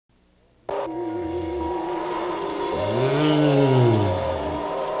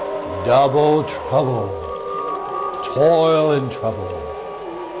Double trouble, toil and trouble,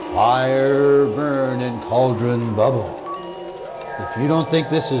 fire burn and cauldron bubble. If you don't think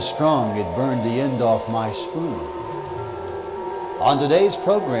this is strong, it burned the end off my spoon. On today's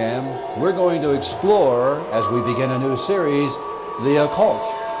program, we're going to explore, as we begin a new series, the occult.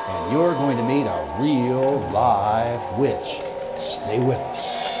 And you're going to meet a real live witch. Stay with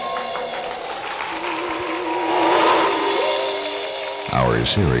us. Our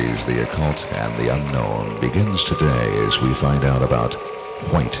series, The Occult and the Unknown, begins today as we find out about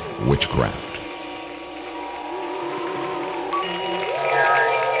white witchcraft.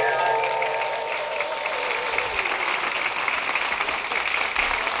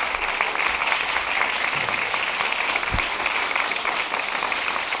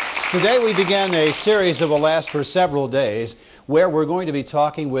 Today we begin a series that will last for several days where we're going to be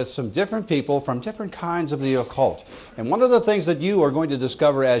talking with some different people from different kinds of the occult. And one of the things that you are going to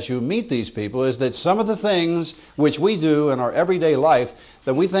discover as you meet these people is that some of the things which we do in our everyday life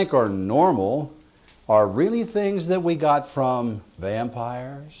that we think are normal are really things that we got from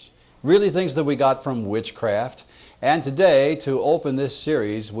vampires, really things that we got from witchcraft. And today, to open this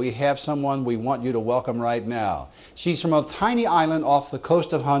series, we have someone we want you to welcome right now. She's from a tiny island off the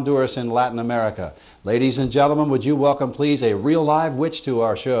coast of Honduras in Latin America. Ladies and gentlemen, would you welcome, please, a real live witch to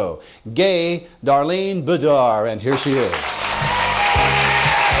our show, gay Darlene Bidart, and here she is.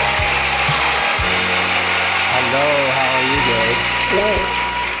 Hello, how are you, Gay? Hello.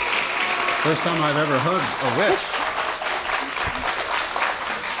 First time I've ever hugged a witch.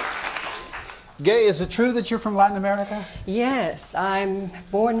 Gay, is it true that you're from Latin America? Yes, I'm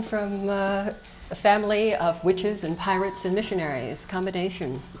born from a family of witches and pirates and missionaries,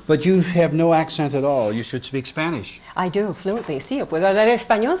 combination. But you have no accent at all. You should speak Spanish. I do, fluently. Sí, puedo hablar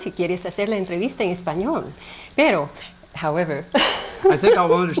español si quieres hacer la entrevista en español. Pero, however... I think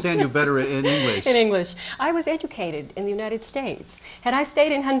I'll understand you better in English. In English. I was educated in the United States. Had I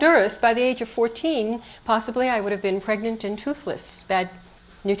stayed in Honduras by the age of 14, possibly I would have been pregnant and toothless, bad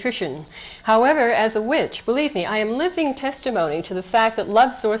nutrition. However, as a witch, believe me, I am living testimony to the fact that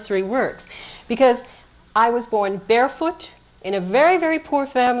love sorcery works, because I was born barefoot in a very, very poor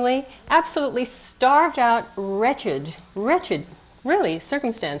family, absolutely starved out, wretched, really,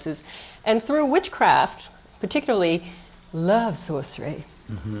 circumstances, and through witchcraft, particularly love sorcery.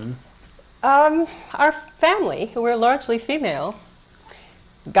 Our family, who were largely female,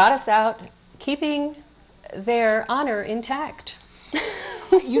 got us out, keeping their honor intact.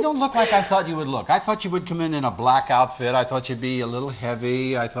 You don't look like I thought you would look. I thought you would come in a black outfit. I thought you'd be a little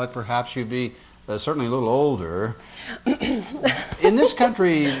heavy. I thought perhaps you'd be certainly a little older. In this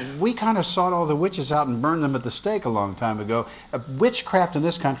country, we kind of sought all the witches out and burned them at the stake a long time ago. Witchcraft in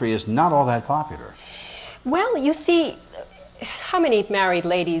this country is not all that popular. Well, you see, how many married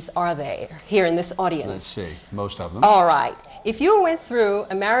ladies are there here in this audience? Let's see, most of them. All right. If you went through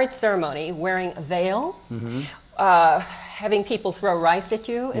a marriage ceremony wearing a veil, having people throw rice at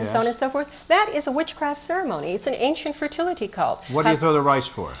you, and so on and so forth, that is a witchcraft ceremony. It's an ancient fertility cult. What do you throw the rice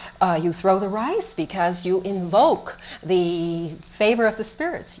for? You throw the rice because you invoke the favor of the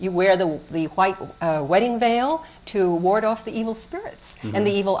spirits. You wear the white wedding veil to ward off the evil spirits and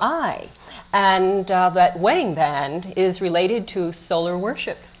the evil eye. And that wedding band is related to solar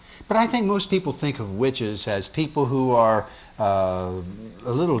worship. But I think most people think of witches as people who are a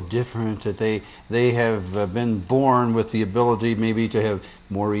little different, that they have been born with the ability maybe to have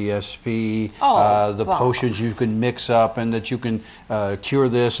more ESP, potions you can mix up, and that you can cure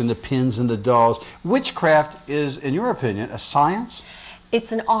this, and the pins and the dolls. Witchcraft is, in your opinion, a science?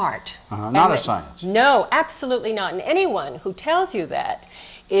 It's an art. Not a science. No, absolutely not. And anyone who tells you that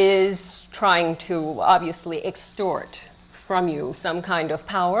is trying to obviously extort from you some kind of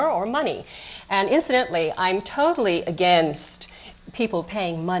power or money. And incidentally, I'm totally against people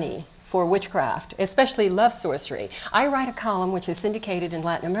paying money for witchcraft, especially love sorcery. I write a column which is syndicated in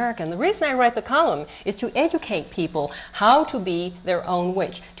Latin America, and the reason I write the column is to educate people how to be their own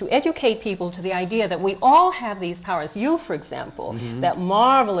witch, to educate people to the idea that we all have these powers. You, for example, that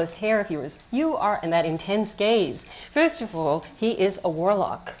marvelous hair of yours, you are, and that intense gaze. First of all, he is a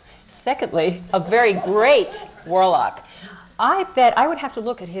warlock. Secondly, a very great warlock. I bet I would have to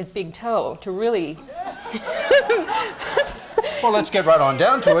look at his big toe to really... Well, let's get right on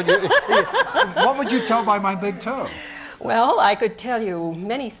down to it. What would you tell by my big toe? Well, I could tell you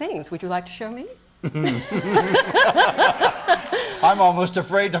many things. Would you like to show me? I'm almost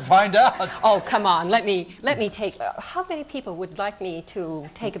afraid to find out. Oh, come on. Let me take... how many people would like me to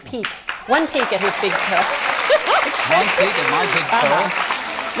take a peek? One peek at his big toe. One peek at my big toe?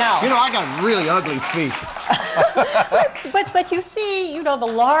 Now, you know, I got really ugly feet. But you see, you know, the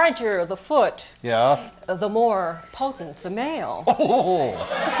larger the foot, Yeah. the more potent the male. Oh.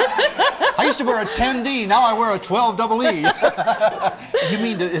 I used to wear a 10D. Now I wear a 12 double E. You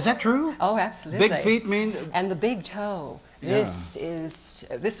mean, is that true? Oh, absolutely. Big feet mean... And the big toe. This is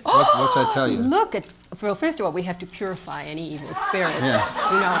this. What's that tell you? Look at. Well, first of all, we have to purify any evil spirits.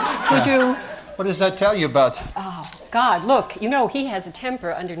 Yeah. You know, could you? What does that tell you about? Oh God! Look, you know he has a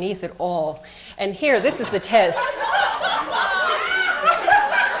temper underneath it all. And here, this is the test.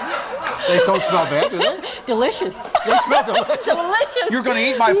 They don't smell bad, do they? Delicious. They smell delicious. Delicious. You're going to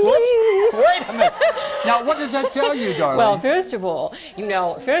eat my foot? Wait a minute. Now, what does that tell you, darling? Well, first of all,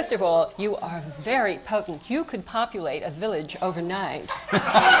 you are very potent. You could populate a village overnight.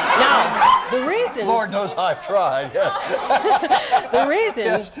 Now, the reason... Lord knows I've tried, yes.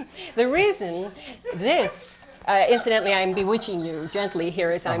 The reason this... incidentally, I'm bewitching you gently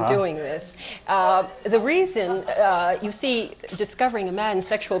here as I'm doing this. The reason, you see, discovering a man's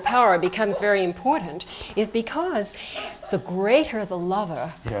sexual power becomes very important is because the greater the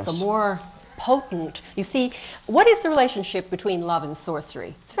lover, the more potent. You see, what is the relationship between love and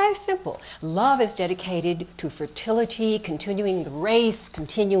sorcery? It's very simple. Love is dedicated to fertility, continuing the race,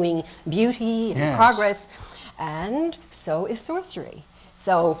 continuing beauty and progress, and so is sorcery.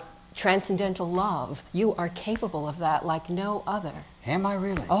 So, transcendental love, you are capable of that like no other. Am I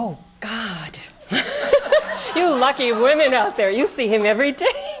really? Oh, God. You lucky women out there, you see him every day.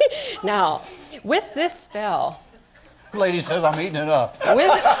 Now, with this spell... Lady says I'm eating it up.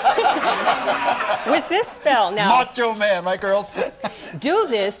 With this spell, now... Macho man, right, girls? do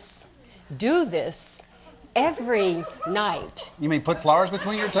this every night. You mean put flowers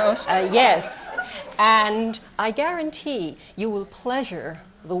between your toes? Yes. And I guarantee you will pleasure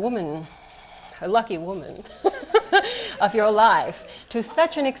the woman, a lucky woman, of your life to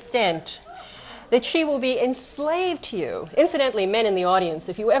such an extent that she will be enslaved to you. Incidentally, men in the audience,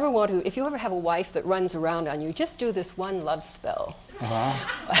 if you ever have a wife that runs around on you, just do this one love spell.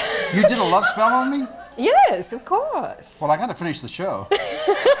 You did a love spell on me? Yes, of course. Well, I got to finish the show.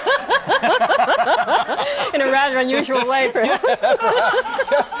 In a rather unusual way, perhaps.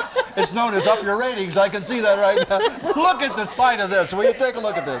 It's known as up your ratings. I can see that right now. Look at the sight of this. Will you take a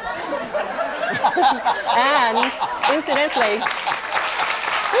look at this? And, incidentally,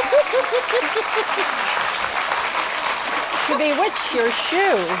 to bewitch your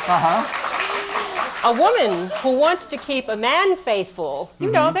shoe, a woman who wants to keep a man faithful,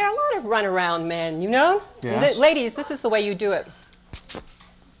 you know, there are a lot of runaround men, you know? Yes. Ladies, this is the way you do it.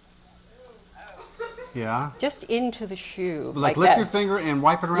 Yeah. Just into the shoe. Like that. lick your finger and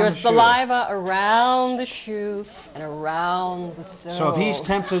wipe it around your the shoe. saliva around the shoe and around the sole. So if he's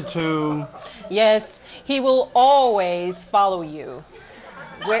tempted to... Yes, he will always follow you.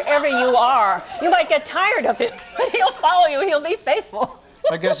 Wherever you are. You might get tired of him, but he'll follow you. He'll be faithful.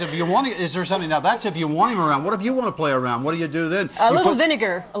 I guess if you want to, is there something, now that's if you want him around. What if you want to play around? What do you do then? A little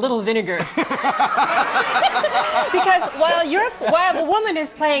vinegar. Because while the woman is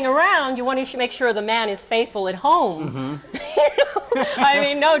playing around, you want to make sure the man is faithful at home. I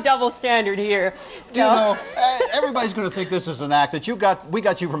mean, no double standard here. So. You know, everybody's going to think this is an act that we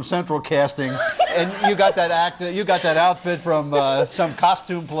got you from Central Casting, and you got that outfit from some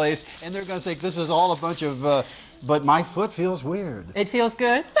costume place, and they're going to think this is all a bunch of. But my foot feels weird. It feels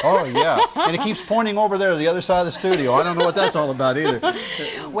good? Oh, yeah. And it keeps pointing over there to the other side of the studio. I don't know what that's all about either.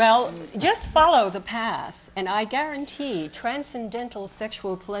 Well, just follow the path, and I guarantee transcendental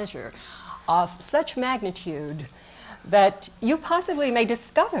sexual pleasure of such magnitude that you possibly may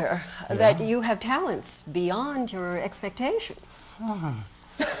discover that you have talents beyond your expectations.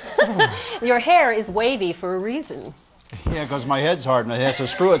 Your hair is wavy for a reason. Yeah, because my head's hard and it has to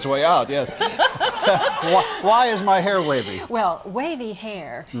screw its way out, yes. Why is my hair wavy? Well, wavy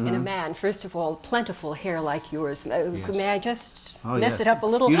hair in a man, first of all, plentiful hair like yours. May I just mess it up a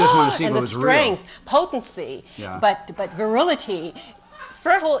little? You just want to see and if it the was strength, real. potency, but virility,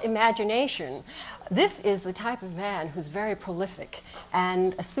 fertile imagination. This is the type of man who's very prolific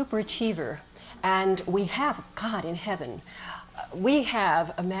and a superachiever. And we have God in heaven. We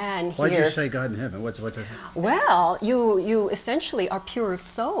have a man here. Why'd you say God in heaven? What Well, you essentially are pure of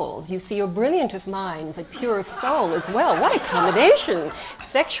soul. You see, you're brilliant of mind, but pure of soul as well. What a combination,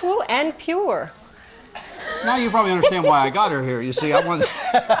 sexual and pure. Now you probably understand why I got her here. You see, I wanted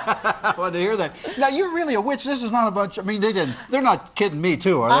to hear that. Now, you're really a witch. This is not a bunch, I mean, they're not kidding me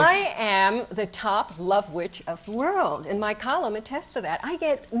too, are they? I am the top love witch of the world, and my column attests to that. I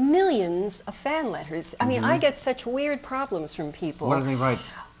get millions of fan letters. I mean, I get such weird problems from people. What do they write?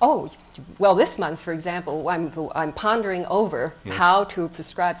 Oh, well, this month, for example, I'm pondering over how to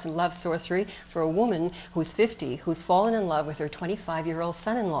prescribe some love sorcery for a woman who's 50, who's fallen in love with her 25-year-old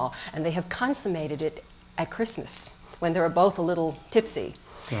son-in-law, and they have consummated it at Christmas when they were both a little tipsy.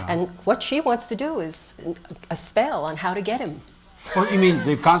 Yeah. And what she wants to do is a spell on how to get him. Well, you mean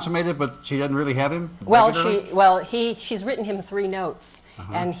they've consummated, but she doesn't really have him? Well, regularly? she's written him 3 notes,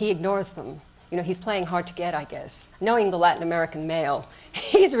 and he ignores them. You know, he's playing hard to get, I guess. Knowing the Latin American male,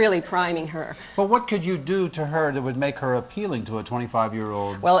 he's really priming her. Well, what could you do to her that would make her appealing to a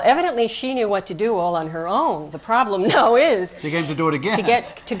 25-year-old? Well, evidently she knew what to do all on her own. The problem now is She came to do it again.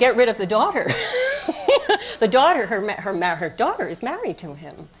 to get rid of the daughter. The daughter, her daughter is married to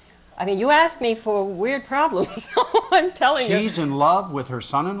him. I mean, you asked me for weird problems, so I'm telling you. She's in love with her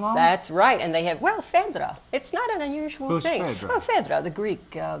son-in-law? That's right, and they have, well, Phaedra. It's not an unusual thing. Who's Phaedra? Oh, Phaedra, the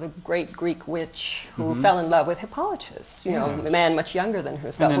great Greek witch who fell in love with Hippolytus, you know, a man much younger than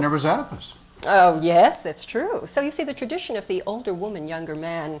herself. And then there was Oedipus. Oh, yes, that's true. So you see, the tradition of the older woman, younger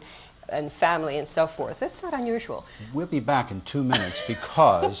man, and family and so forth, that's not unusual. We'll be back in 2 minutes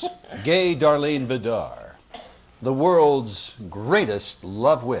because gay Darlene Bidart, the world's greatest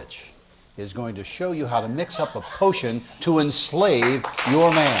love witch, is going to show you how to mix up a potion to enslave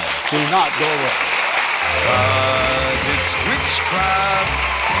your man. Do not go away. 'Cause it's witchcraft.